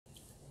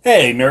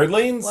Hey,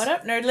 nerdlings! What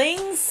up,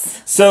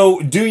 nerdlings?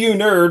 So, do you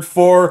nerd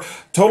for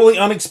totally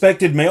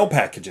unexpected mail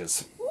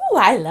packages? Ooh,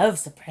 I love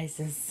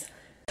surprises.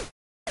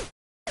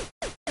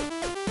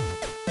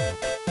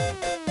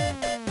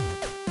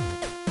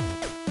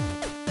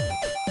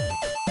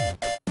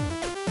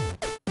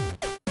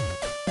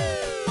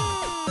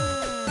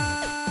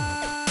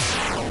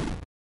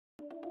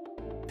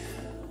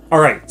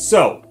 Alright,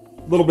 so,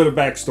 a little bit of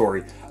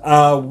backstory.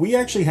 We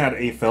actually had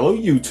a fellow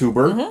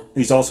YouTuber,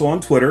 he's also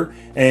on Twitter,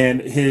 and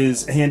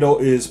his handle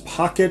is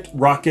Pocket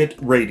Rocket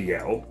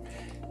Radio.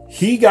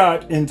 He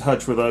got in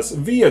touch with us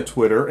via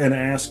Twitter and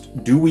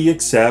asked, do we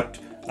accept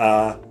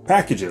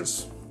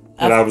packages?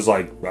 And I was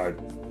like,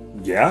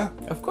 yeah,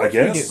 Of course I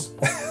guess.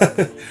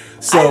 we do.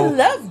 So, I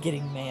love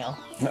getting mail.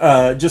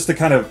 just to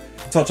kind of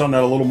touch on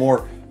that a little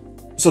more.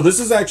 So this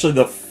is actually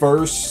the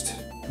first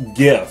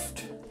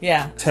gift,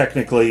 Yeah.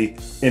 technically,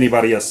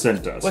 anybody has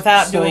sent us.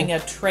 Without doing a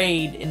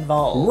trade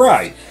involved.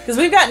 Right. Because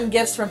we've gotten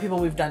gifts from people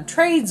we've done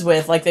trades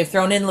with, like they've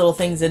thrown in little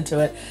things into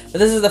it. But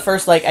this is the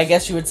first, like, I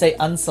guess you would say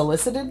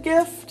unsolicited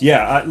gift?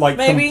 Yeah,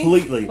 Maybe?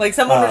 completely. Like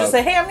someone would just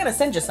say, hey, I'm going to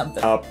send you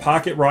something.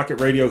 Pocket Rocket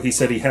Radio, he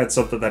said he had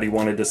something that he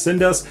wanted to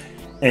send us.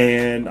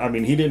 And, I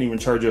mean, he didn't even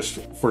charge us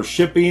for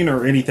shipping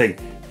or anything.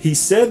 He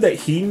said that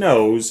he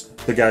knows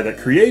the guy that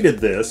created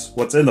this,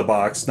 what's in the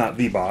box, not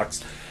the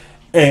box.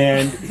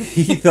 And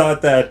he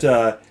thought that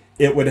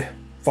it would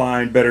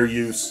find better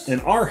use in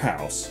our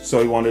house.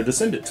 So he wanted to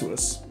send it to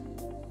us.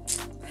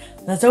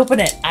 Let's open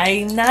it.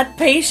 I'm not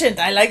patient.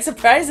 I like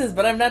surprises,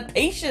 but I'm not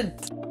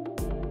patient.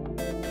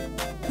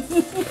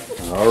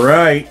 All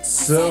right,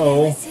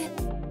 so...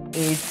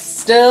 It's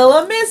still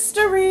a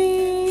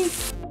mystery.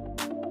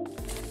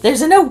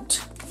 There's a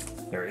note.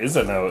 There is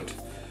a note.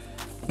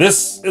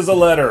 This is a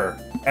letter.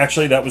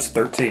 Actually, that was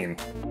 13.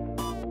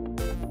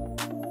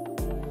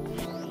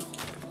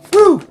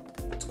 Woo!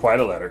 It's quite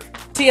a letter.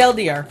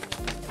 TLDR.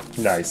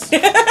 Nice.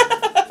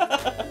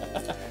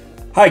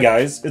 Hi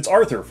guys, it's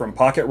Arthur from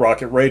Pocket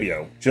Rocket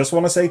Radio. Just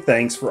want to say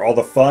thanks for all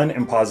the fun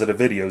and positive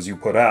videos you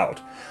put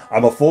out.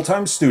 I'm a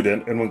full-time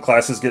student, and when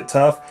classes get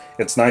tough,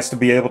 it's nice to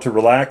be able to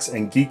relax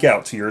and geek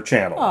out to your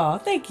channel. Aw,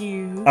 thank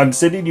you. I'm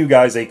sending you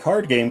guys a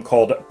card game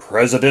called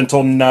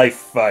Presidential Knife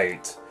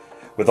Fight.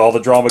 With all the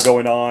drama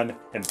going on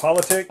in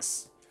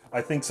politics,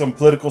 I think some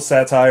political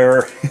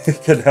satire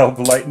can help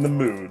lighten the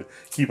mood.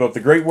 Keep up the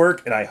great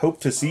work, and I hope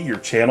to see your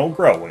channel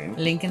growing.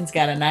 Lincoln's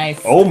got a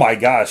knife. Oh my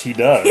gosh, he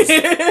does.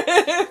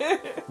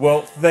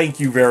 Well, thank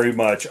you very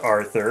much,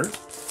 Arthur.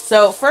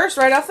 So first,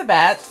 right off the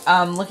bat,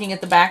 looking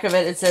at the back of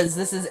it, it says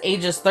this is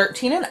ages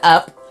 13 and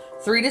up,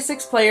 3 to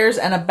 6 players,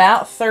 and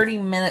about 30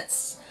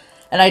 minutes.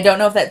 And I don't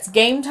know if that's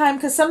game time,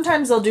 because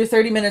sometimes they'll do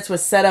 30 minutes with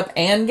setup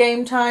and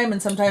game time,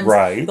 and sometimes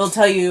they'll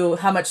tell you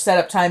how much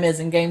setup time is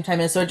and game time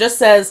is. So it just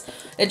says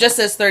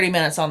 30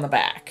 minutes on the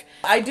back.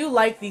 I do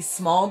like these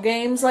small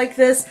games like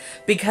this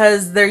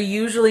because they're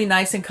usually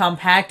nice and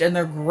compact, and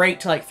they're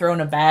great to like throw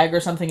in a bag or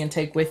something and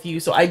take with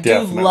you. So I do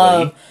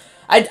love,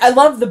 I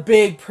love the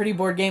big pretty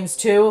board games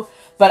too,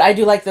 but I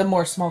do like the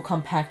more small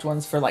compact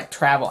ones for like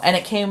travel.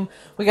 And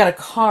we got a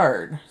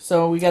card,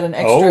 so we got an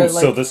extra. Oh,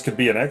 so this could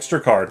be an extra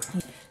card.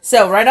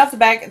 So right off the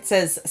back it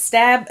says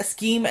stab,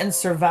 scheme, and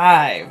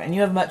survive, and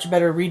you have much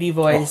better reedy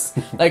voice,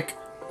 like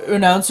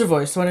announcer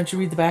voice. Why don't you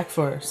read the back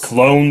for us?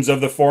 Clones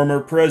of the former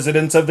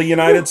presidents of the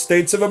United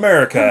States of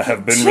America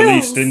have been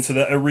released into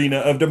the arena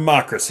of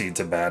democracy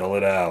to battle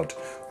it out.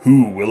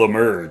 Who will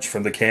emerge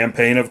from the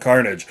campaign of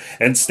carnage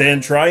and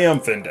stand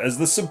triumphant as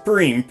the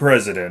supreme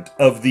president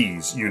of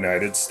these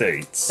United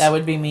States? That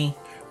would be me.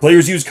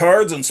 Players use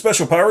cards and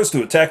special powers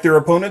to attack their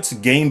opponents,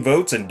 gain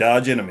votes, and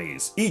dodge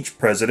enemies. Each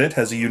president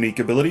has a unique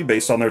ability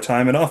based on their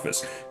time in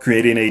office,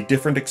 creating a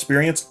different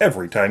experience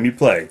every time you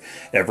play.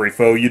 Every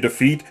foe you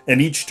defeat and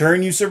each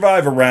turn you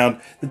survive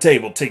around the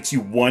table takes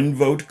you 1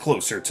 vote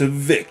closer to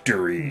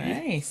victory.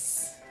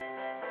 Nice.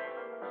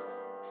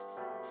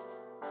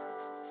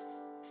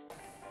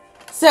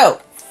 So,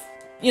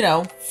 you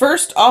know,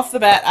 first off the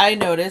bat, I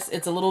notice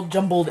it's a little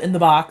jumbled in the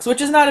box,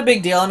 which is not a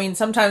big deal. I mean,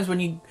 sometimes when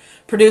you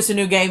produce a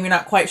new game, you're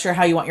not quite sure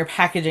how you want your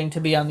packaging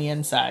to be on the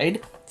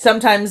inside.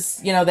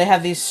 Sometimes, you know, they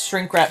have these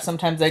shrink wrap,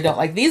 sometimes they don't.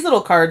 Like, these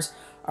little cards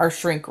are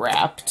shrink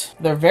wrapped.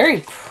 They're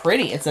very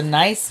pretty. It's a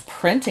nice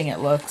printing, it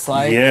looks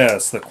like.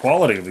 Yes, the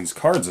quality of these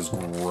cards is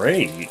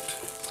great.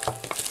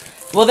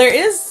 Well, there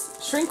is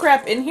shrink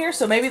wrap in here,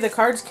 so maybe the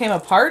cards came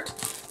apart.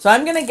 So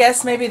I'm going to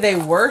guess maybe they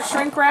were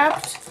shrink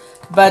wrapped.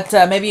 But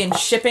maybe in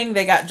shipping,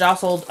 they got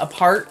jostled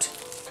apart.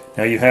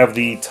 Now you have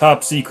the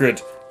top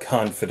secret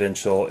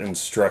confidential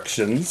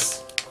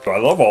instructions. I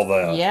love all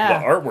the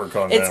artwork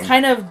on them. It's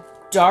kind of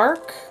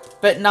dark,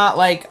 but not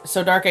like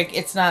so dark.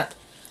 It's not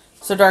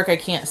so dark I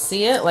can't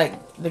see it,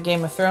 like the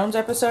Game of Thrones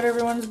episode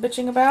everyone's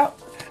bitching about.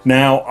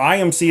 Now, I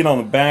am seeing on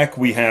the back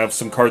we have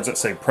some cards that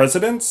say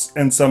presidents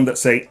and some that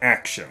say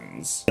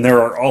actions. And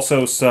there are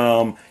also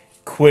some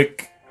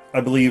quick,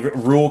 I believe,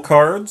 rule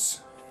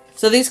cards.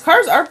 So these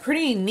cards are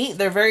pretty neat.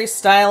 They're very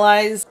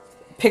stylized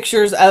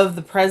pictures of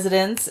the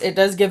presidents. It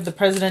does give the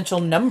presidential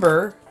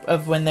number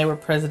of when they were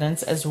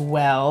presidents as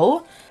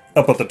well.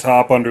 Up at the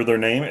top under their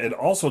name, it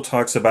also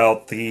talks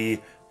about the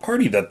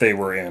party that they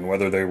were in,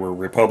 whether they were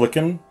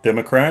Republican,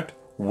 Democrat,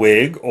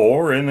 Whig,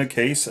 or in the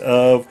case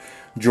of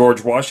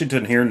George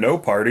Washington here, no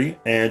party,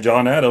 and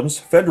John Adams,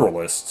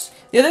 Federalists.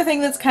 The other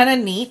thing that's kind of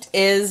neat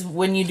is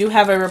when you do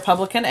have a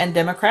Republican and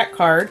Democrat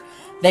card,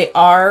 they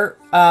are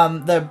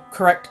the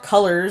correct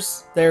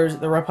colors. The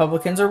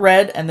Republicans are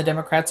red and the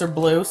Democrats are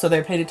blue, so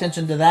they paid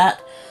attention to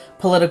that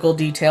political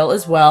detail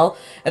as well.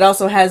 It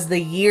also has the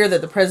year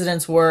that the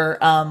presidents were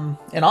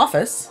in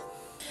office.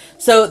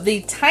 So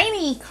the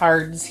tiny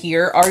cards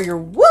here are your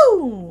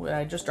woo.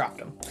 I just dropped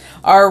them.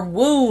 Are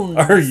wounds.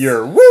 Are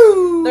your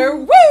woo? They're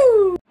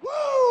woo.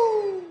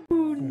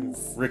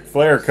 Ric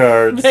Flair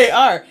cards. They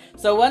are.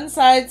 So one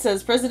side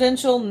says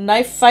presidential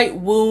knife fight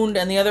wound,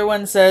 and the other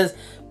one says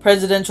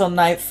presidential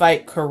knife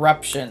fight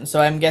corruption.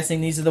 So I'm guessing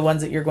these are the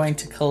ones that you're going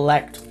to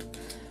collect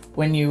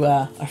when you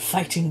are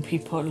fighting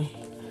people.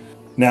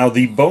 Now,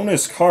 the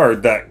bonus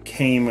card that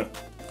came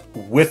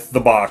with the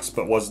box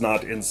but was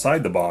not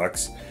inside the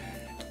box,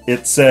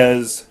 it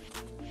says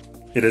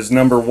it is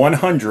number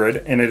 100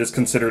 and it is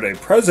considered a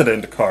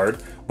president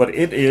card, but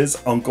it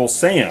is Uncle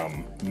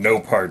Sam, no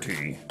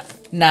party.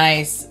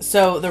 Nice.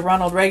 So the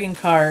Ronald Reagan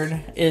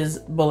card is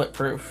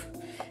bulletproof.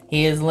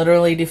 He is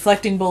literally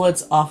deflecting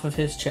bullets off of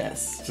his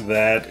chest.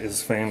 That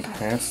is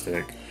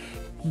fantastic.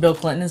 Bill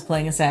Clinton is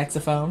playing a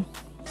saxophone.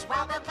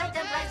 Well, Bill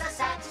Clinton plays the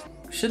sax.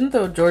 Shouldn't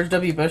the George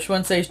W. Bush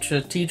one say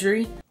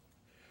strategery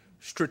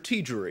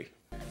Strategery.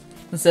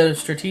 instead of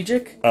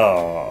strategic?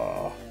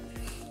 Oh.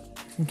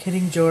 I'm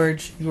kidding,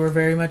 George. You were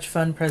very much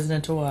fun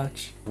president to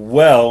watch.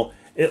 Well,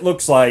 it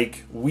looks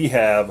like we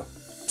have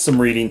some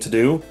reading to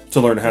do to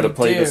learn how to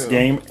play this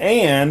game,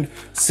 and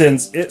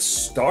since it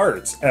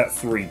starts at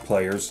 3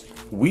 players,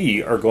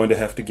 we are going to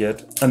have to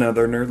get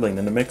another nerdling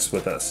in the mix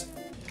with us.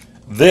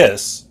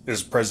 This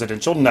is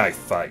Presidential Knife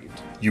Fight.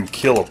 You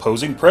kill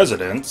opposing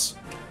presidents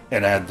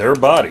and add their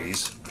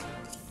bodies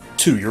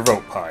to your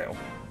vote pile.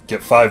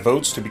 Get 5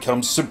 votes to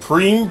become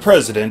Supreme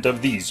President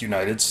of these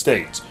United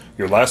States.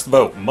 Your last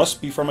vote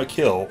must be from a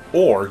kill,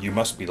 or you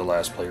must be the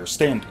last player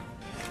standing.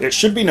 It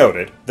should be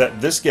noted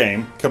that this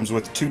game comes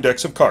with 2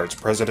 decks of cards,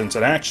 Presidents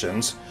and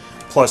Actions,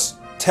 plus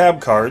tab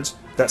cards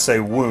that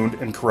say Wound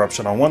and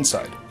Corruption on one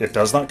side. It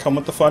does not come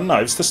with the fun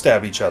knives to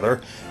stab each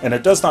other, and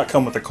it does not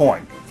come with a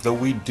coin, though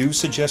we do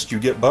suggest you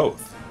get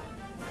both.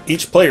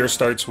 Each player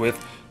starts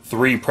with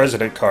 3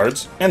 President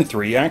cards and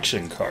 3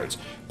 Action cards.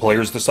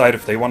 Players decide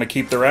if they want to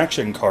keep their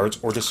Action cards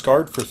or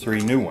discard for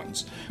 3 new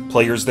ones.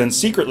 Players then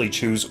secretly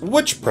choose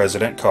which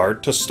President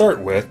card to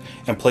start with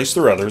and place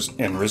their others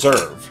in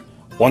reserve.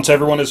 Once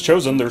everyone has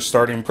chosen their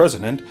starting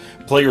president,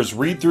 players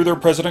read through their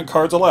president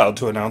cards aloud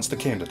to announce the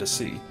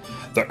candidacy.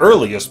 The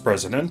earliest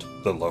president,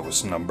 the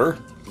lowest number,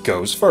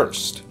 goes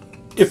first.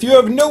 If you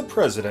have no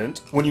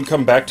president, when you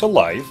come back to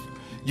life,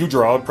 you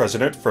draw a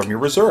president from your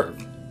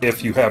reserve.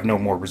 If you have no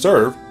more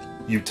reserve,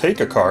 you take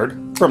a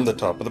card from the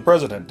top of the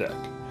president deck.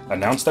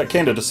 Announce that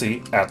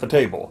candidacy at the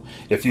table.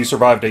 If you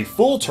survived a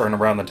full turn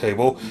around the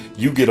table,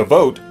 you get a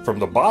vote from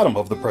the bottom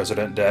of the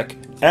president deck,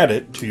 add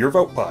it to your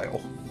vote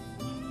pile.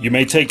 You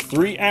may take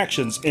 3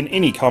 actions in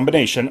any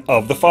combination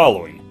of the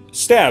following.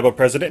 Stab a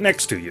president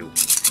next to you.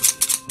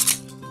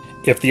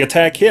 If the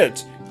attack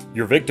hits,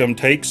 your victim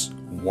takes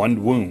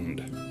 1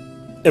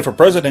 wound. If a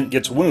president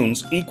gets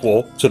wounds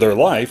equal to their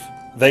life,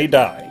 they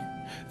die.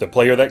 The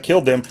player that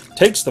killed them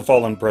takes the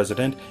fallen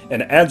president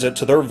and adds it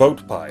to their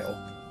vote pile.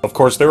 Of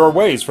course, there are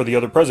ways for the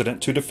other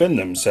president to defend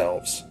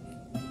themselves.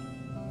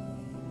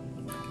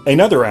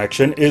 Another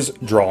action is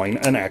drawing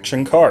an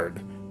action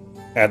card.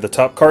 Add the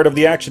top card of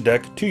the action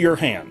deck to your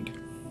hand.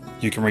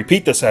 You can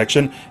repeat this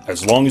action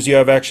as long as you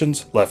have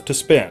actions left to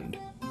spend.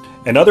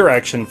 Another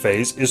action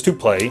phase is to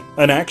play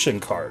an action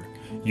card.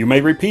 You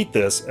may repeat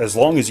this as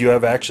long as you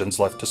have actions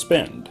left to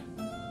spend.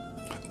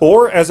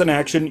 Or as an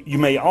action, you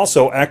may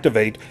also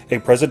activate a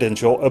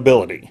presidential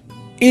ability.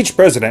 Each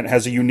president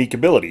has a unique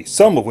ability,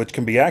 some of which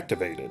can be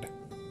activated.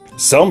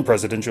 Some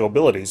presidential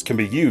abilities can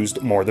be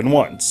used more than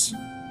once.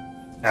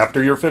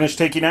 After you're finished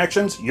taking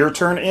actions, your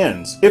turn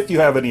ends. If you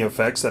have any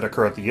effects that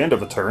occur at the end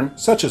of a turn,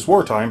 such as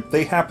wartime,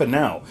 they happen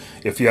now.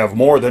 If you have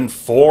more than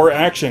 4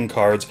 action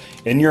cards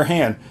in your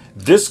hand,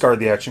 discard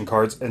the action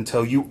cards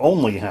until you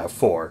only have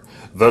 4.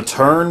 The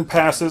turn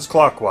passes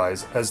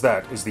clockwise, as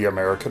that is the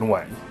American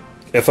way.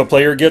 If a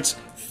player gets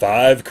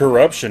 5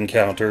 corruption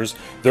counters,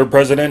 their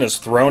president is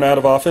thrown out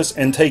of office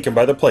and taken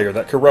by the player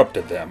that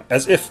corrupted them,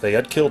 as if they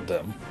had killed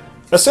them.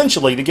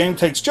 Essentially, the game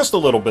takes just a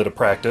little bit of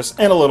practice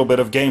and a little bit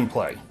of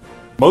gameplay.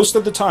 Most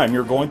of the time,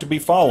 you're going to be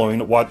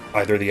following what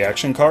either the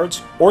action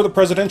cards or the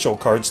presidential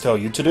cards tell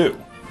you to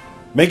do.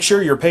 Make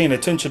sure you're paying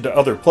attention to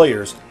other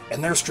players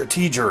and their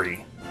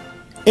strategery.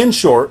 In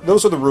short,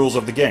 those are the rules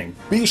of the game.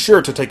 Be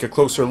sure to take a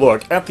closer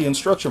look at the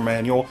instruction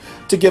manual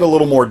to get a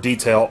little more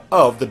detail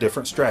of the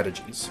different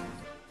strategies.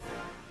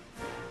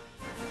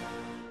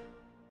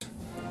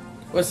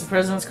 What's the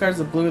president's cards?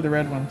 The blue or the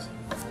red ones?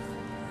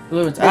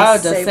 Blue ones. They Ah,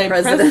 it does say say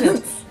president.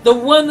 president. The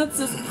one that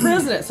says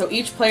president. So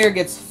each player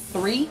gets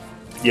 3?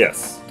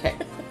 Yes. Okay.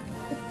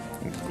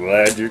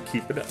 glad you're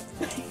keeping up.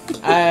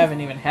 I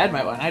haven't even had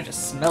my wine. I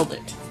just smelled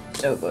it.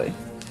 Oh boy.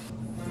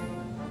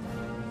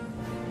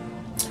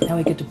 Now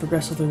we get to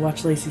progressively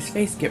watch Lacey's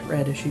face get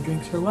red as she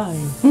drinks her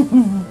wine.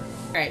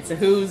 Alright, so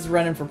who's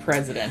running for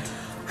president?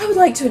 I would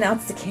like to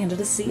announce the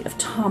candidacy of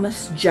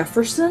Thomas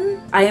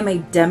Jefferson. I am a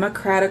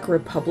Democratic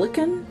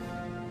Republican.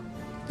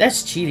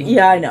 That's cheating.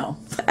 Yeah, I know.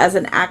 As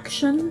an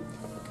action,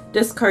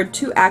 discard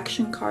 2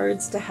 action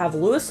cards to have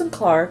Lewis and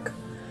Clark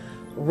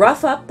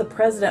rough up the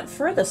president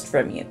furthest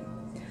from you.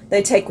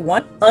 They take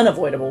 1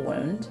 unavoidable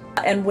wound,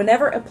 and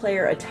whenever a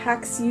player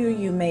attacks you,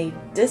 you may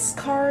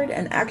discard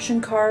an action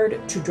card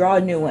to draw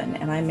a new one,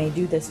 and I may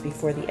do this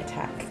before the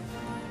attack.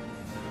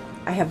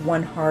 I have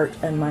 1 heart,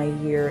 and my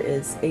year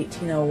is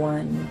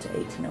 1801 to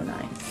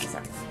 1809.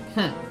 Sorry.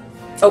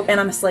 Oh, and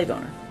I'm a slave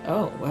owner.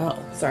 Oh,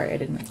 well. Sorry, I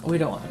didn't. We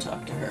don't want to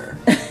talk to her.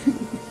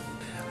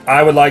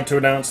 I would like to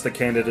announce the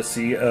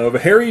candidacy of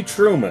Harry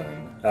Truman.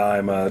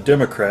 I'm a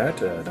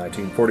Democrat,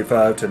 1945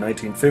 to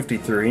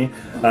 1953.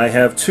 I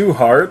have 2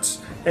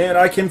 hearts, and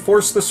I can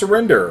force the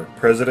surrender.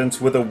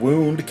 Presidents with a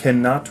wound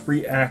cannot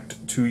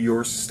react to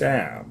your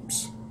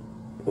stabs.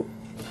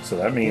 So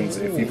that means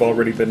if you've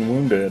already been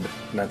wounded,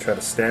 and I try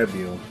to stab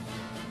you,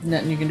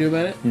 Nothing you can do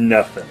about it?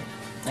 nothing.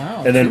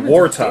 Oh, And then Truman's a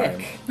wartime.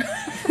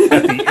 dick.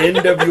 At the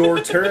end of your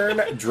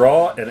turn,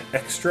 draw an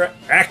extra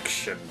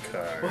action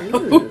card.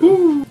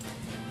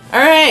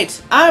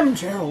 Alright, I'm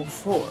Gerald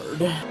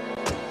Ford.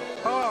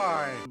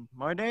 Hi,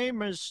 my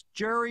name is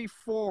Jerry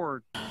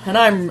Ford. And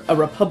I'm a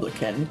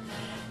Republican.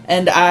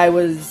 And I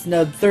was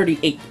the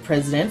 38th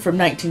president from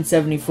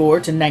 1974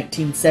 to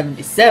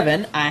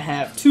 1977. I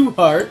have 2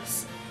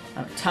 hearts.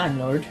 I'm a Time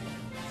Lord.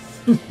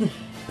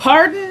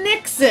 Pardon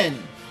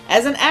Nixon!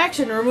 As an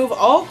action, remove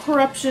all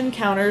corruption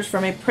counters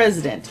from a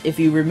president. If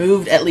you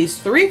removed at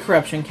least 3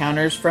 corruption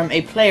counters from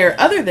a player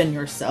other than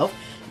yourself,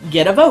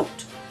 get a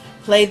vote.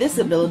 Play this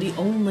ability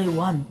only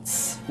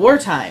once.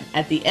 Wartime.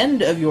 At the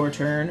end of your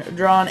turn,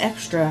 draw an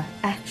extra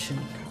action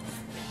card.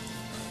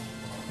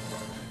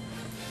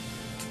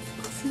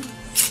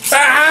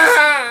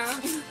 Ah!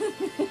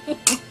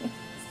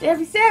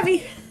 Stabby,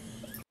 stabby.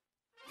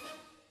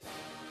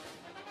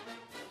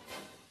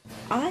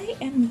 I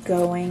am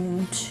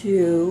going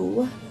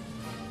to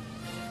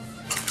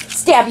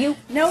stab you.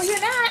 No, you're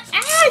not.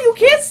 Ah, you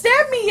can't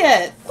stab me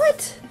yet.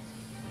 What?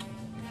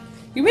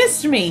 You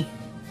missed me.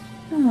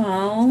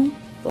 Oh.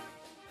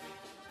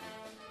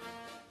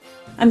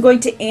 I'm going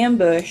to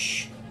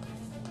ambush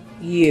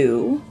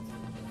you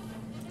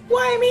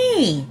Why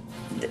me?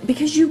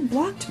 because you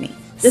blocked me.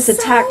 This So?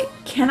 attack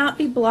cannot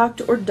be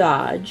blocked or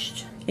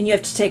dodged, and you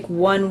have to take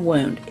 1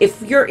 wound.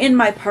 If you're in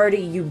my party,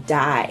 you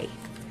die.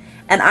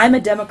 And I'm a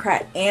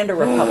Democrat and a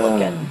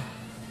Republican.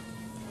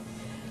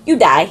 You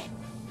die.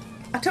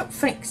 I don't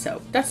think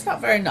so. That's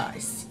not very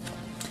nice.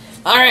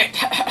 Alright.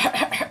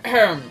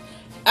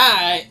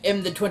 I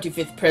am the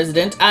 25th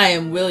president. I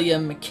am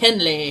William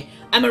McKinley.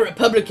 I'm a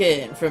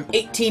Republican from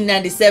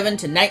 1897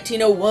 to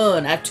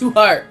 1901. I have 2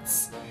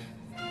 hearts.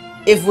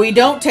 If we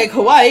don't take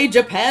Hawaii,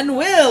 Japan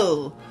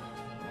will.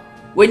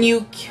 When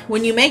you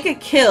make a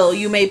kill,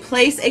 you may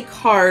place a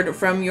card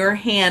from your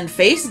hand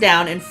face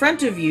down in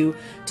front of you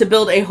to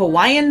build a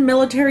Hawaiian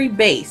military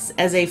base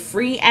as a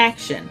free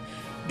action.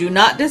 Do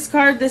not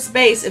discard this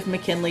base if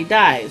McKinley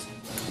dies.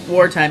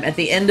 Wartime. At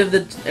the end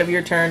of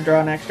your turn,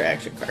 draw an extra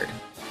action card.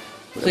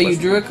 So you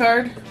drew a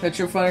card? That's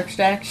your first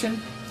action?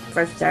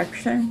 First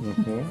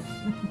action.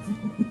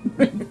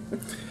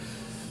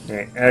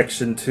 Okay,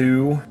 action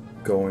 2,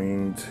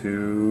 going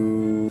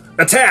to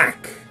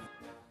attack.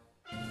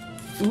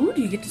 Ooh,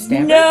 do you get to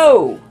stab her?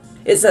 No!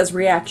 It says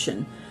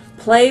reaction.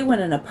 Play when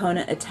an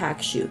opponent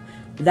attacks you.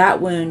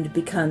 That wound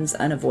becomes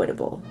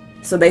unavoidable.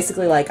 So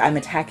basically, like, I'm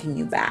attacking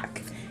you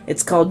back.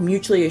 It's called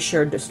mutually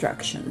assured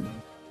destruction.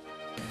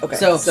 Okay,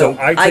 So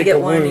I take get a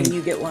 1 wound, and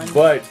you get 1.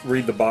 But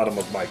read the bottom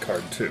of my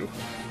card too.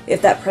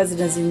 If that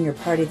president is in your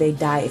party, they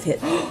die if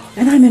hit.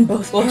 And I'm in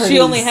both Well, parties. she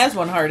only has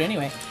 1 heart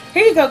anyway.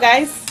 Here you go,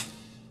 guys.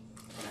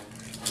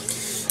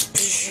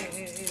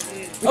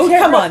 Oh,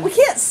 come on. We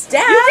can't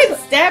stab. You can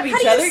stab each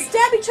How do other. you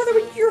stab each other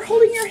when you're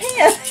holding your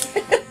hand?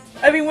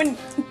 I mean, when...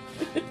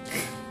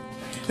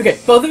 Okay,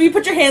 both of you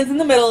put your hands in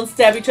the middle and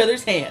stab each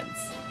other's hands.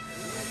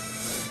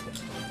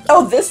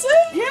 Oh, this way?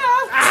 Yeah.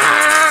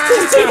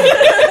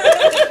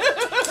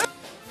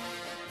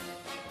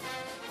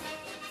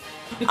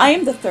 I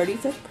am the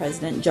 35th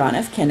president, John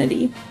F.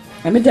 Kennedy.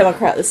 I'm a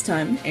Democrat this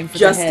time. Aim for the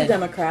Just head. a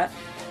Democrat.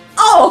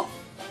 Oh!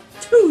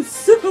 Too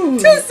soon!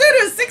 Too soon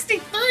is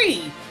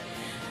 63.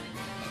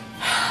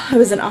 I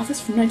was in office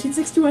from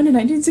 1961 to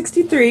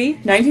 1963.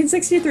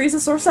 1963 is a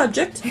sore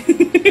subject.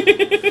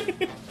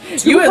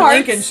 You and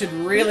hearts. Lincoln should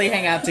really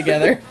hang out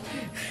together.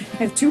 I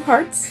have 2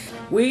 hearts.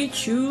 We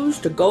choose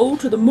to go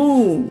to the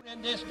moon.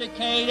 In this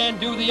decade and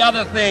do the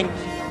other things,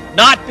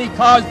 not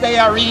because they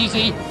are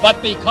easy,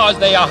 but because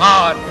they are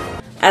hard.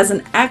 As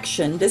an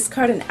action,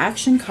 discard an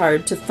action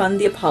card to fund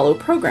the Apollo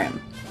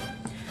program.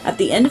 At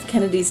the end of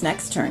Kennedy's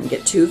next turn,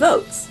 get 2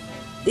 votes.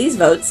 These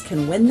votes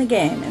can win the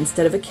game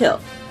instead of a kill.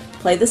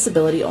 Play this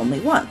ability only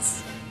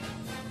once.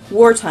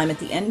 Wartime. At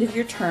the end of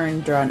your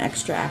turn, draw an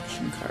extra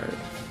action card.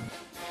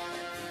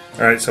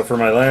 Alright, so for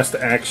my last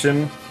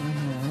action,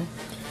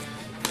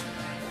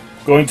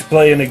 going to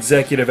play an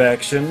executive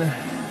action,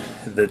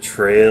 the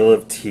Trail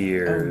of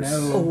Tears.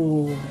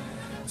 Oh,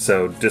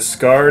 So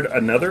discard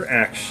another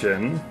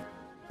action,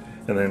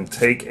 and then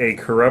take a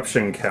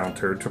corruption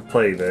counter to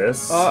play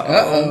this. no.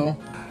 Uh-oh.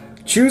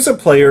 Choose a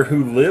player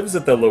who lives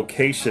at the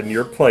location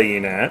you're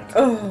playing at.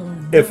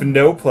 If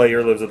no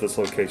player lives at this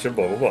location,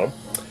 blah, blah, blah.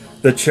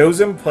 The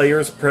chosen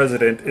player's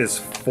president is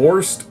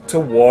forced to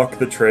walk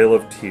the Trail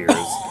of Tears.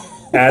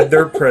 Add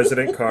their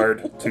president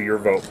card to your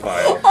vote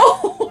pile.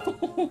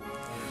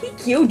 He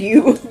killed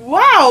you.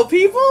 Wow,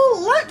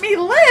 people, let me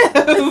live!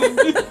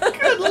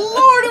 Good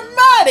Lord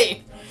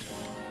Almighty!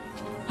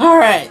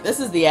 Alright, this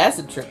is the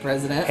acid trip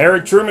president.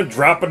 Harry Truman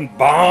dropping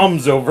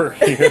bombs over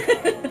here.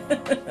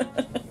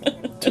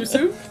 Too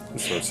soon?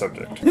 This is our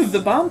subject. The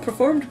bomb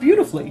performed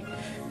beautifully.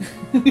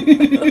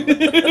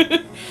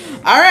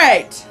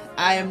 Alright,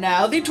 I am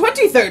now the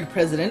 23rd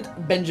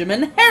president,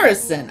 Benjamin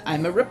Harrison.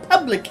 I'm a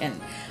Republican.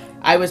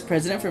 I was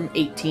president from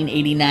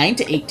 1889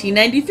 to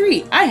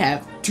 1893. I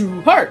have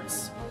 2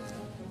 hearts.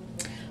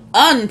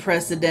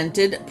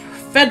 Unprecedented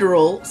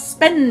federal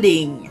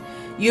spending.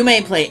 You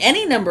may play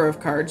any number of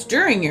cards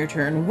during your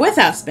turn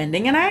without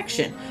spending an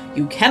action.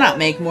 You cannot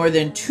make more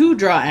than 2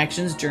 draw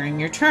actions during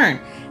your turn.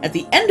 At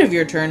the end of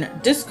your turn,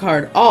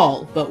 discard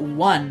all but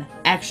 1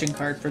 action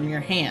card from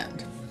your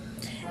hand.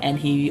 And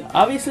he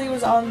obviously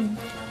was on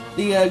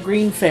the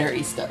Green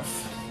Fairy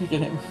stuff. Look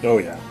at him. Oh,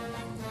 yeah.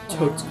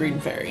 Totes Green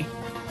Fairy.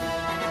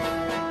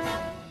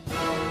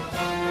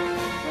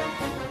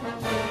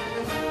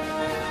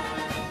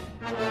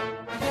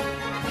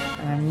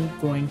 I'm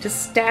going to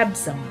stab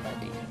somebody.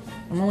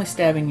 I'm only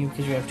stabbing you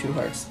because you have 2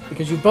 hearts.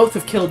 Because you both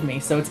have killed me,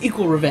 so it's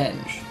equal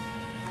revenge.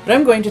 But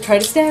I'm going to try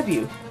to stab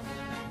you.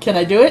 Can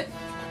I do it?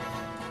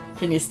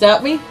 Can you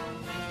stop me?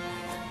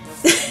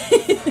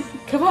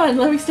 Come on,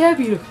 let me stab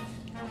you.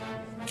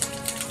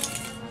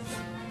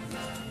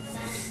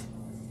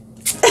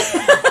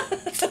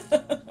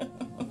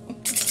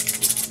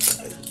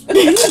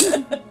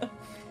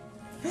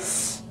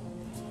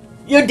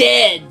 You're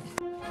dead.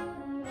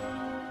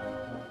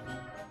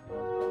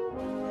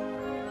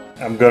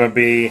 I'm gonna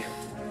be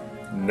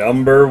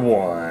number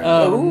 1.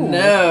 Oh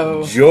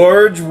no.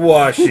 George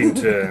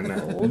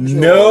Washington.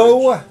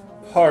 No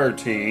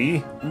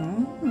party.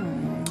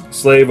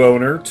 Slave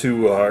owner,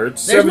 2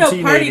 hearts. There's no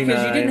party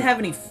because you 1789 didn't have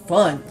any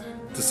fun.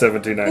 to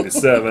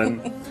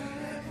 1797.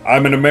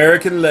 I'm an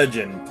American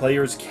legend.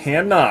 Players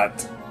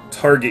cannot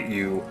target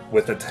you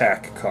with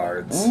attack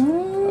cards.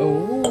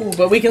 Oh,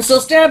 but we can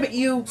still stab at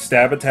you.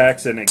 Stab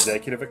attacks and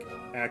executive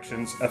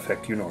actions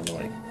affect you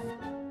normally.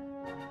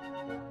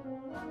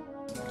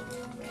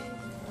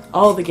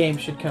 All the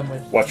games should come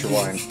with. Watch your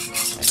line.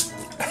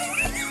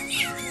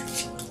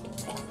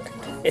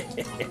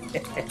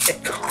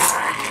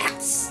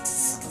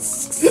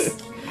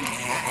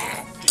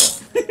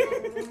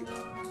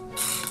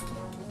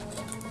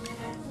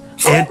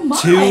 And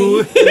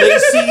two,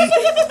 Lacey.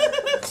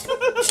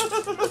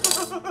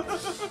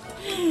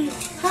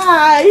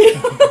 Hi.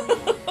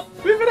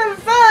 We've been having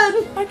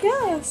fun. I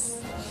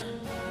guess.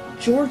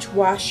 George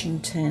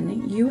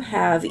Washington, you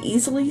have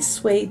easily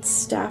swayed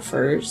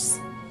staffers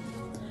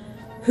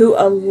who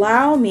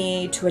allow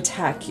me to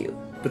attack you.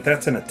 But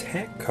that's an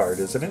attack card,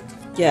 isn't it?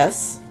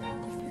 Yes.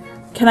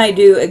 Can I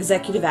do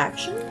executive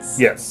actions?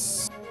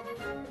 Yes.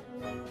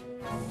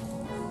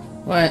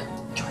 What?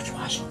 George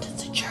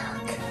Washington's a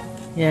jerk.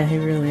 Yeah, he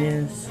really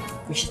is.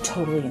 We should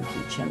totally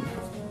impeach him.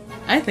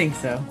 I think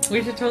so.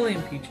 We should totally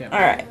impeach him.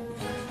 Alright.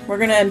 We're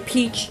going to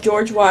impeach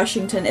George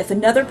Washington. If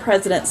another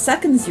president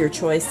seconds your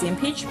choice, the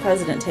impeached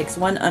president takes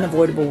 1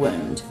 unavoidable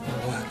wound.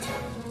 What?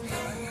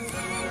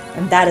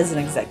 And that is an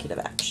executive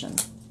action.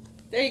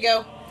 There you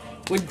go.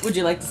 Would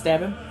you like to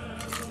stab him?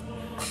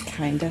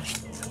 Kinda.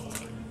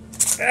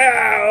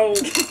 Ow!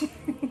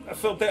 I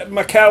felt that in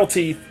my cow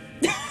teeth.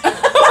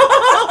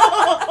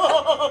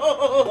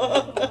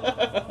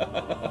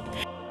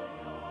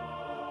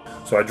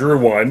 So I drew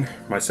 1.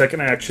 My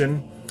second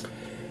action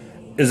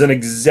is an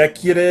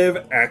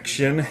executive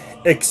action,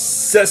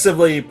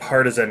 excessively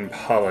partisan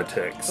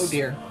politics. Oh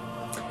dear.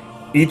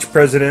 Each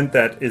president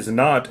that is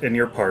not in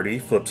your party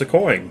flips a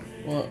coin.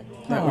 Well,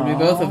 that would be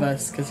both of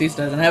us, because he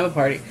doesn't have a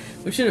party.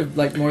 We should have,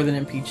 like, more than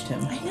impeached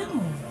him. I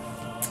know.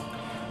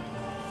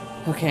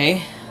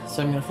 Okay,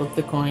 so I'm going to flip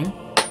the coin.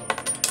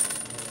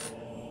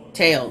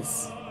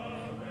 Tails.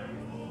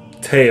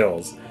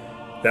 Tails.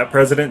 That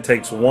president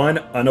takes 1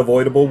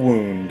 unavoidable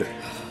wound.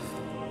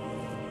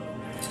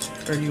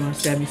 Or do you want to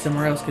stab me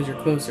somewhere else because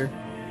you're closer?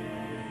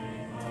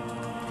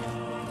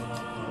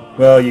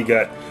 Well, you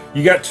got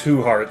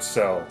 2 hearts,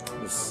 so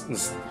this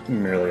is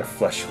merely a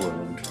flesh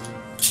wound.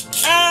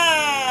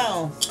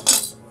 Ow!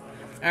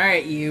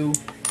 Alright, you.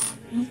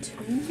 Me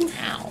too.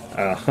 Ow.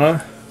 Uh-huh.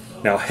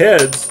 Now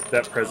heads,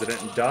 that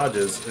president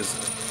dodges is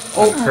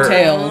Oh, hurt.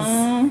 tails.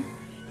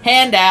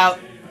 Hand out.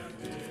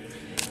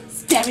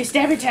 Stabby,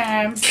 stabby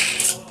time.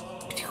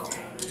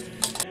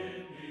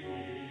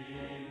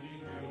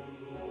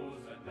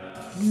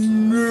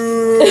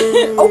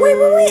 Oh,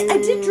 wait. I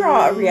did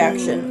draw a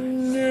reaction.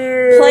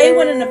 Play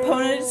when an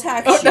opponent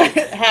attacks you.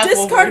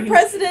 Discard Wolverine.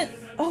 president.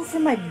 Oh,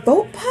 from my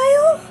vote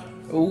pile?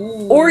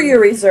 Ooh. Or your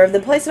reserve.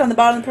 Then place it on the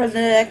bottom of the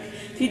president deck.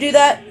 If you do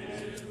that,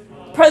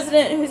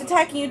 president who's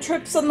attacking you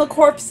trips on the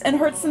corpse and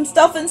hurts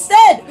himself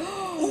instead.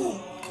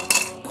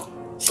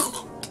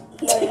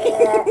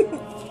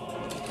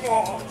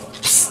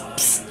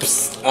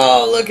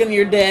 Oh, look, and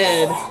you're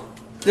dead.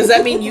 Does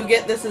that mean you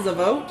get this as a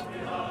vote?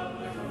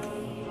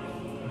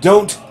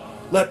 Don't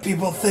let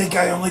people think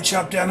I only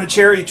chopped down a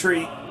cherry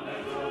tree.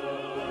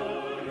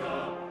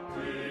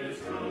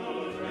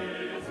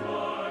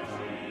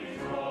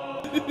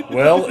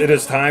 Well, it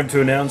is time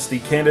to announce the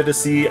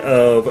candidacy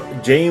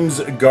of James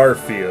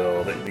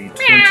Garfield, the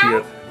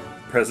 20th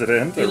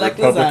president, a like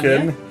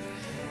Republican,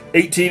 lasagna?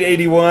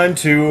 1881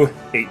 to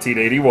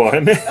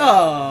 1881.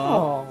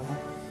 Oh.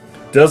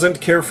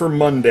 Doesn't care for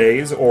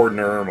Mondays or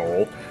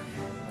normal.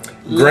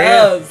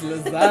 Loves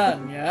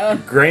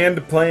lasagna.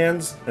 Grand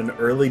plans, an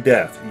early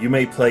death. You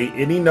may play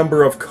any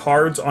number of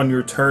cards on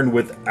your turn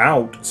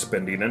without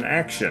spending an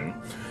action.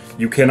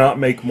 You cannot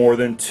make more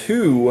than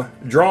 2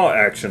 draw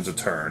actions a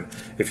turn.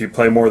 If you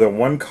play more than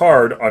 1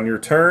 card on your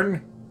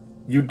turn,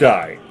 you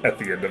die at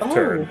the end of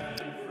turn.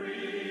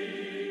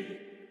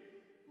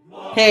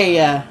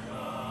 Hey,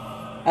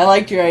 I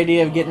liked your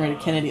idea of getting rid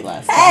of Kennedy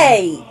last time.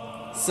 Hey!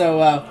 So,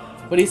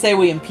 what do you say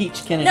we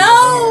impeach Kennedy?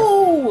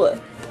 No!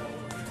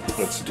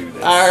 Let's do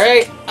this.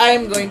 Alright,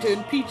 I'm going to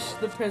impeach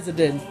the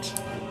president.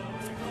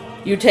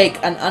 You take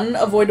an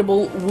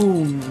unavoidable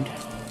wound.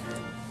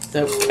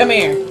 So, come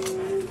here.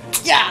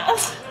 Yeah!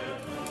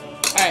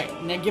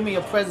 Alright, now give me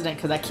your president,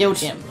 because I killed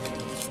him.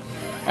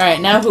 Alright,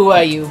 now who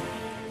are you?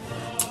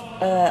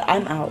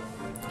 I'm out.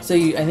 So,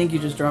 I think you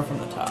just draw from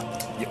the top.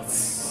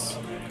 Yes.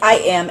 I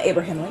am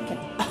Abraham Lincoln.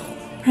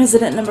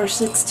 President number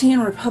 16,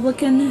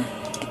 Republican,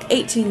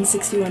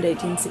 1861 to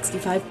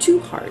 1865, 2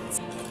 hearts.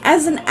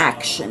 As an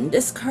action,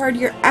 discard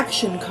your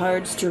action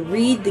cards to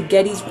read the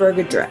Gettysburg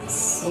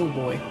Address. Oh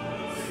boy.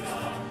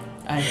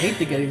 I hate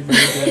the Gettysburg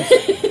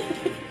Address.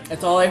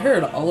 That's all I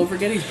heard all over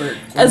Gettysburg.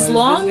 As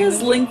long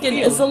as Lincoln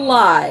is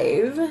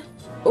alive,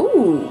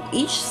 ooh,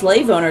 each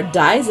slave owner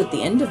dies at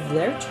the end of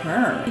their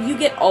term. You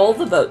get all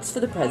the votes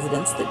for the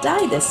presidents that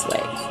die this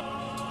way.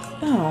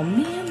 Oh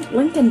man,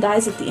 Lincoln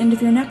dies at the end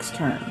of your next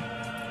term.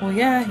 Well,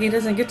 yeah, he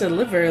doesn't get to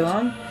live very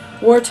long.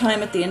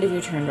 Wartime at the end of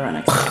your turn, draw an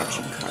extra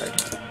action card.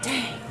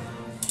 Dang.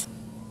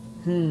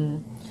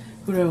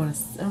 Who do I want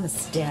to? I want to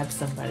stab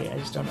somebody. I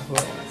just don't know who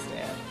I want to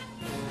stab.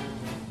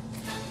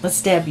 Let's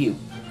stab you.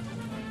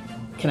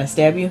 Can I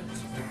stab you?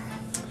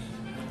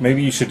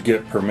 Maybe you should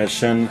get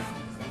permission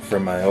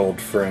from my old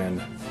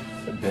friend,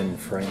 Ben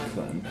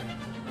Franklin.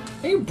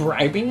 Are you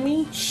bribing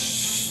me?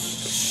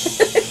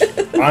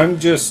 I'm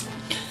just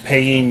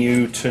paying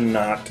you to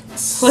not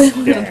When an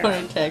stab.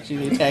 opponent attacks you,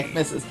 the attack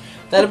misses.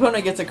 That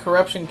opponent gets a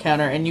corruption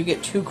counter, and you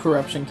get 2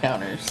 corruption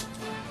counters.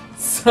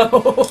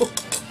 So,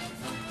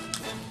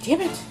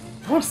 damn it!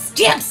 I want to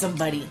stab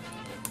somebody.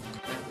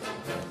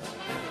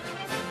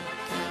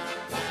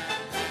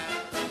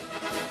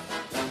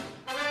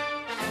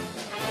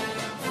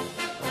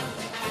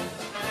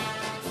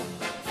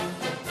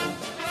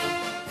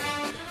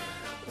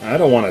 I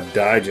don't want to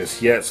die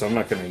just yet, so I'm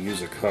not going to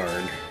use a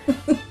card.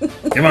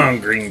 Come on,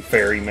 green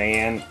fairy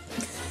man.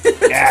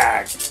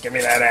 Yeah, give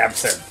me that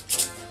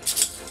absinthe.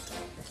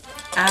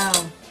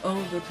 Ow!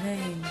 Oh, the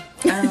pain.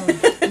 Ow!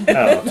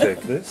 I'll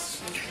take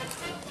this.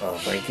 Oh,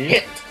 thank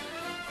you.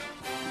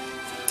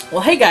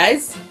 Well, hey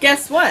guys,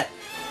 guess what?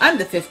 I'm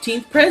the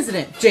 15th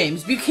president,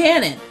 James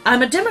Buchanan.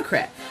 I'm a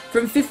Democrat.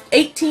 From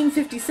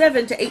 1857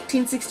 to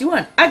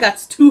 1861, I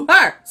got 2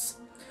 hearts.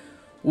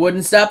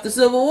 Wouldn't stop the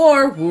Civil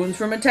War. Wounds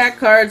from attack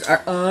cards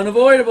are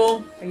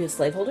unavoidable. Are you a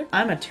slaveholder?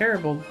 I'm a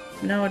terrible...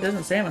 No, it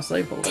doesn't say I'm a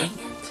slaveholder.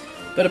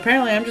 But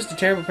apparently I'm just a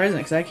terrible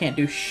president because I can't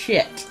do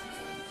shit.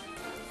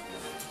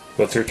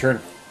 What's your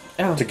turn?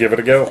 Oh. To give it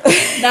a go.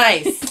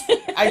 Nice.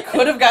 I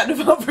could have gotten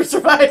a vote for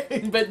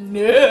surviving, but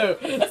no.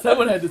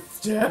 Someone had to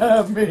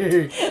stab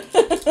me.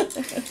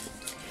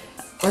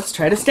 Let's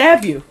try to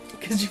stab you,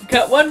 because you've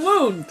got 1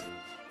 wound.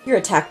 Your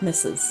attack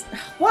misses.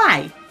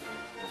 Why?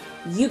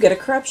 You get a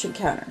corruption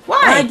counter.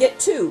 Why? And I get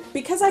 2,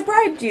 because I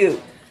bribed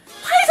you.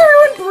 Why is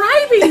everyone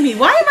bribing me?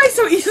 Why am I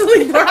so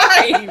easily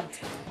bribed?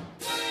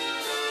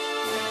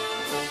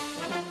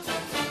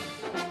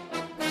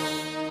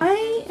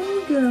 I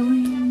am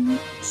going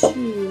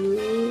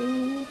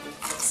to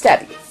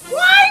stab you.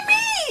 Why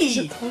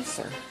You're me?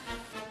 closer.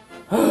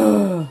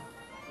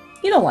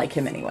 You don't like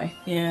him anyway.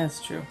 Yeah,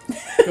 that's true.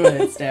 Go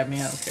ahead, stab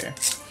me. I don't care.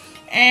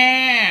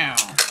 Ow.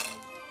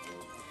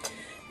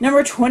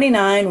 Number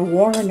 29,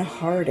 Warren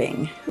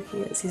Harding.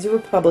 He's a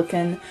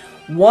Republican.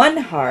 1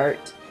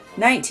 heart.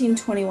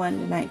 1921 to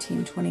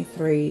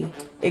 1923.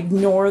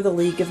 Ignore the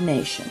League of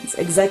Nations.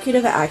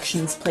 Executive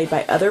actions played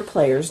by other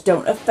players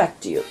don't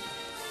affect you.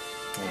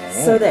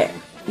 So there.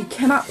 You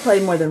cannot play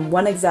more than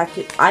 1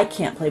 executive... I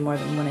can't play more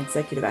than 1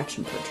 executive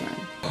action per turn.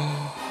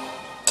 Oh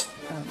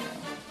no.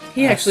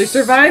 He actually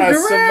survived I a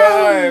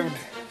round. survived.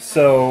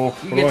 So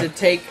You get to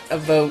take a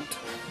vote.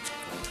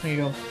 There you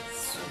go.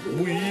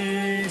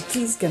 Sweet.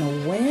 He's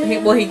gonna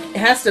win. Well, he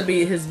has to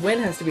be. His win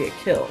has to be a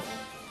kill.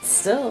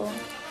 Still.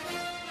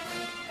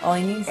 All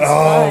he needs is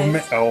Oh, 5.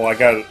 man. Oh, I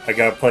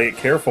gotta play it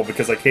careful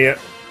because I can't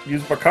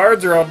use my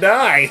cards or I'll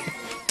die.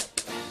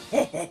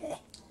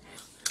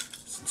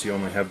 Since you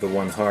only have the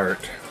one heart.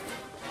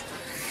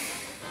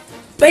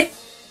 But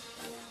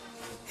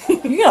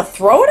you gonna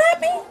throw it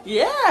at me?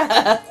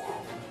 Yeah.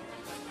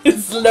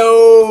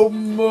 Slow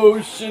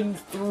motion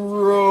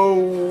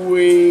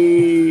throwing.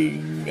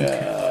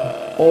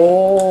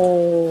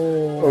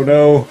 Oh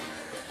no.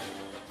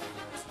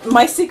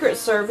 My Secret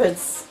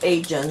Service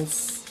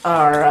agents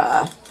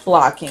are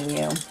blocking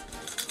you.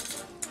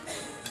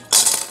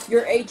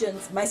 Your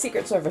agents, my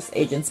Secret Service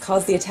agents,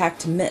 cause the attack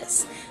to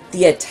miss.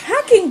 The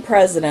attacking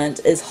president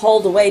is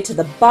hauled away to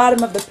the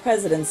bottom of the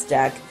president's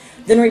deck,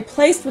 then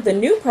replaced with a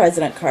new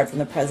president card from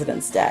the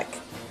president's deck.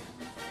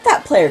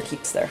 That player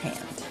keeps their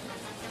hand.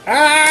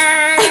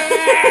 Ah!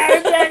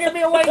 Dragging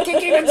me away,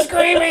 kicking and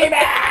screaming!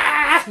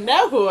 Ah!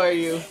 Now who are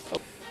you?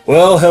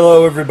 Well,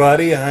 hello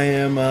everybody. I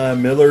am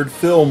Millard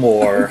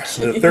Fillmore,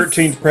 the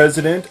 13th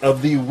president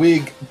of the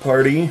Whig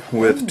Party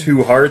with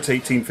 2 hearts,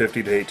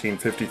 1850 to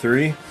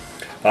 1853.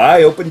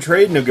 I opened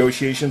trade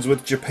negotiations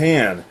with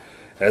Japan.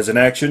 As an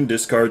action,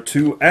 discard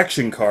 2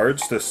 action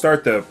cards to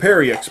start the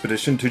Perry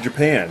expedition to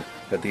Japan.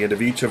 At the end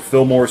of each of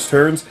Fillmore's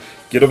turns,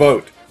 get a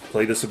vote.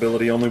 Play this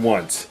ability only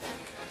once.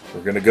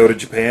 We're gonna go to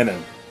Japan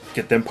and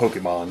get them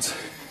Pokemons.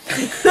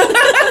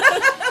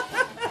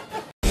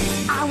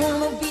 I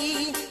wanna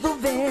be the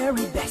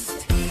very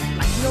best,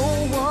 like no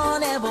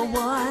one ever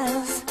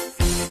was.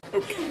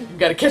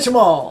 Gotta catch them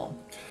all.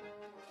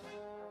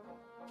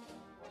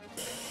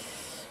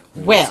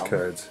 Well,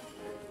 Cards.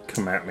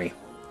 Come at me.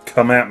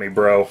 Come at me,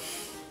 bro.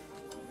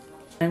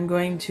 I'm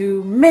going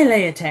to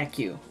melee attack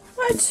you.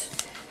 What?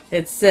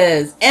 It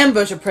says,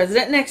 ambush a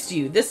president next to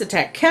you. This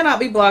attack cannot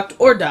be blocked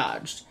or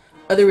dodged.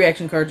 Other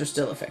reaction cards are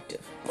still effective.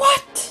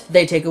 What?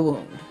 They take a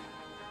wound.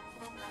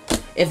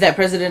 If that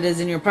president is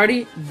in your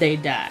party, they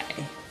die.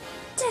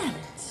 Damn it.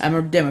 I'm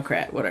a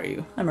Democrat. What are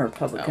you? I'm a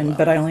Republican, Oh, well.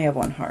 but I only have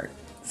 1 heart,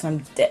 so I'm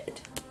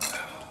dead.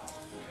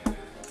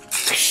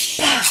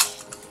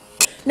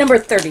 Number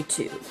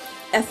 32,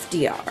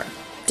 FDR,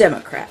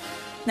 Democrat,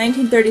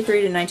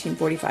 1933 to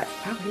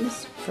 1945. Wow, he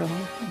was for a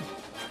long time.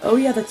 Oh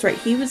yeah, that's right.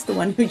 He was the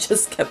one who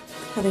just kept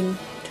having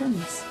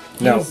terms.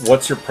 Now,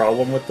 what's your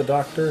problem with the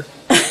doctor?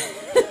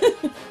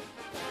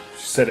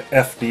 She said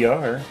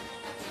FDR.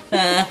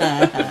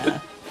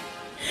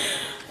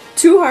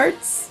 2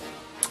 hearts,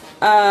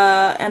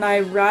 and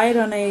I ride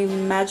on a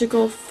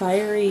magical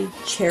fiery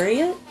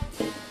chariot.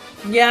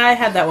 Yeah, I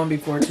had that one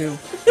before too.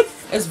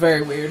 It's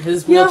very weird.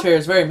 His Yeah. wheelchair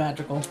is very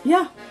magical.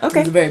 Yeah, okay.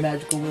 It's a very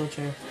magical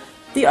wheelchair.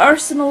 The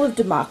Arsenal of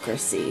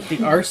Democracy.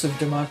 The arse of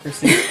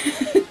democracy.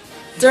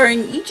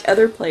 During each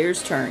other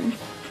player's turn,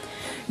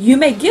 you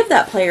may give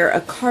that player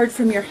a card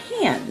from your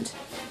hand,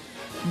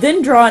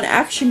 then draw an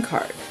action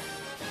card.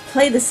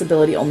 Play this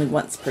ability only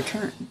once per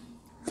turn.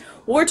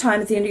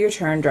 Wartime, at the end of your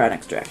turn, draw an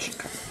extra action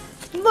card.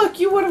 Look,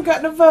 you would have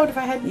gotten a vote if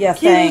I hadn't Yeah,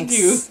 killed thanks.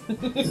 you.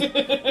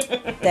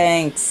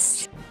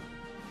 Thanks.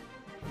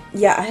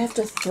 Yeah, I have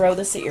to throw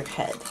this at your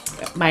head.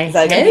 My Is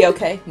that head? gonna be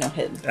okay? No,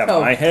 head. At Oh.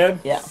 my head?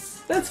 Yeah.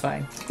 That's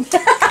fine.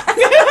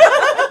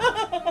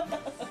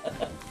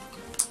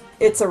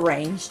 It's a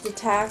ranged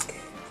attack,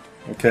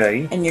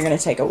 Okay. and you're gonna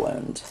take a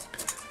wound.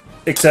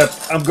 Except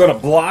I'm gonna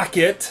block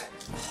it.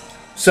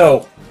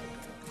 So,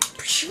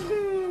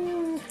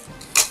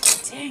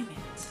 Dang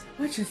it.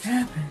 What just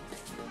happened?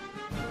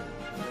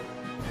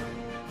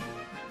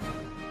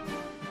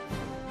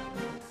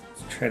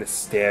 let's try to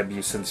stab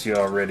you since you're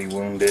already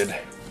wounded.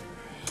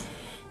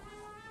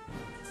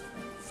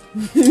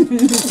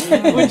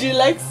 Would you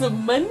like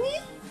some money?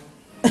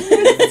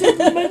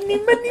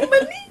 Money.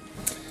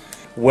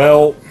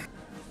 Well,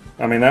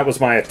 I mean, that was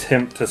my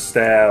attempt to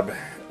stab,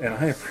 and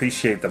I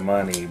appreciate the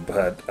money,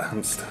 but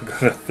I'm still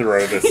gonna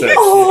throw this at you.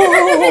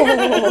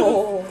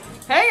 Oh!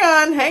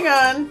 Hang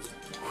on.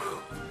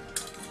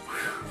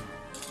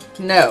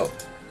 No.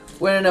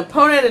 When an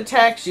opponent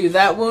attacks you,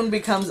 that wound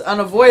becomes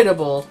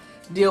unavoidable.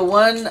 Deal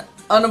 1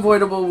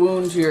 unavoidable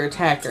wound to your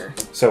attacker.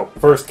 So,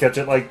 first, catch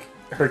it like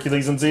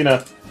Hercules and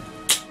Xena.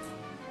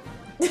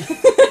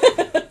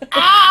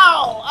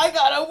 Ow! I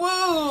got a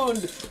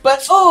wound!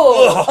 But,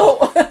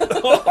 oh!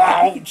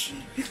 Ouch!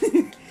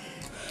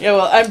 Yeah,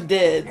 well, I'm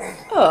dead.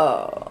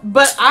 Oh.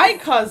 But I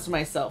caused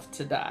myself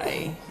to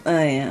die.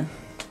 Oh, yeah.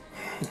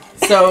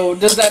 So,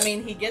 does that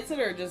mean he gets it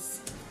or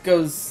just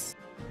goes...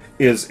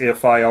 Is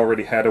if I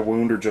already had a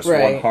wound or just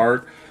Right. 1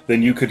 heart,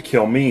 then you could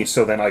kill me,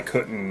 so then I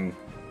couldn't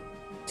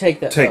Take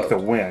that take the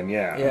vote. win,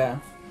 yeah. Yeah.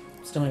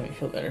 Still make me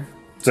feel better.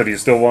 So do you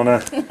still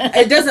wanna?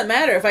 It doesn't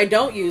matter. If I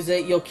don't use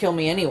it, you'll kill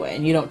me anyway,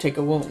 and you don't take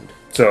a wound.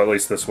 So at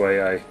least this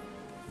way I...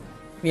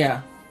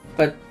 Yeah.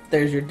 But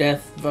there's your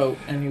death vote,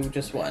 and you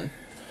just won.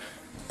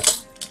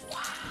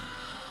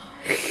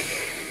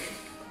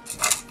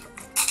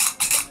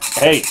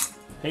 Hey,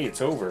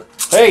 it's over.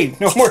 Hey,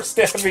 no more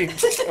stabbing.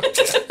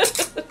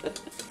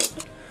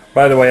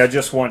 By the way, I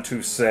just want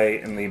to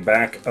say in the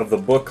back of the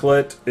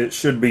booklet, it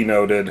should be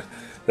noted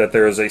that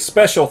there is a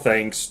special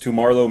thanks to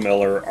Marlo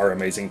Miller, our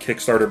amazing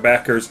Kickstarter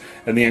backers,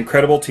 and the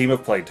incredible team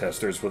of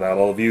playtesters. Without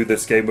all of you,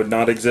 this game would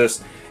not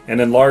exist.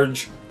 And in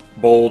large,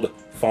 bold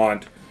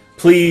font,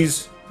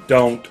 please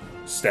don't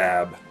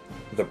stab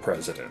the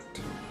president.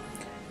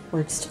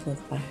 Words to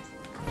live by.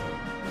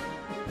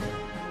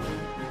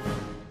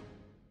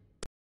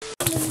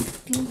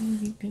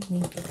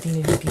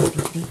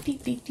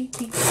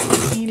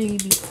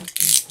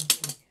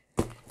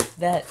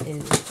 That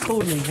is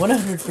totally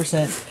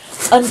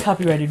 100%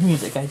 uncopyrighted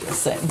music I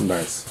just sang.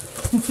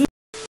 Nice.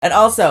 And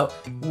also,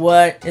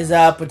 what is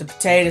up with the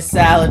potato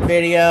salad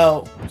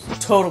video?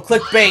 Total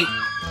clickbait.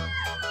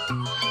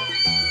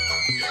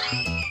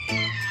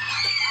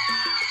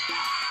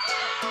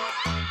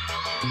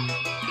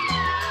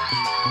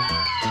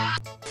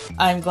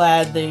 I'm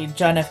glad the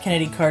John F.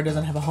 Kennedy card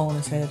doesn't have a hole in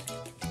his head.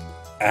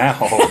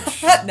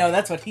 Ouch. No,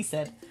 that's what he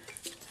said.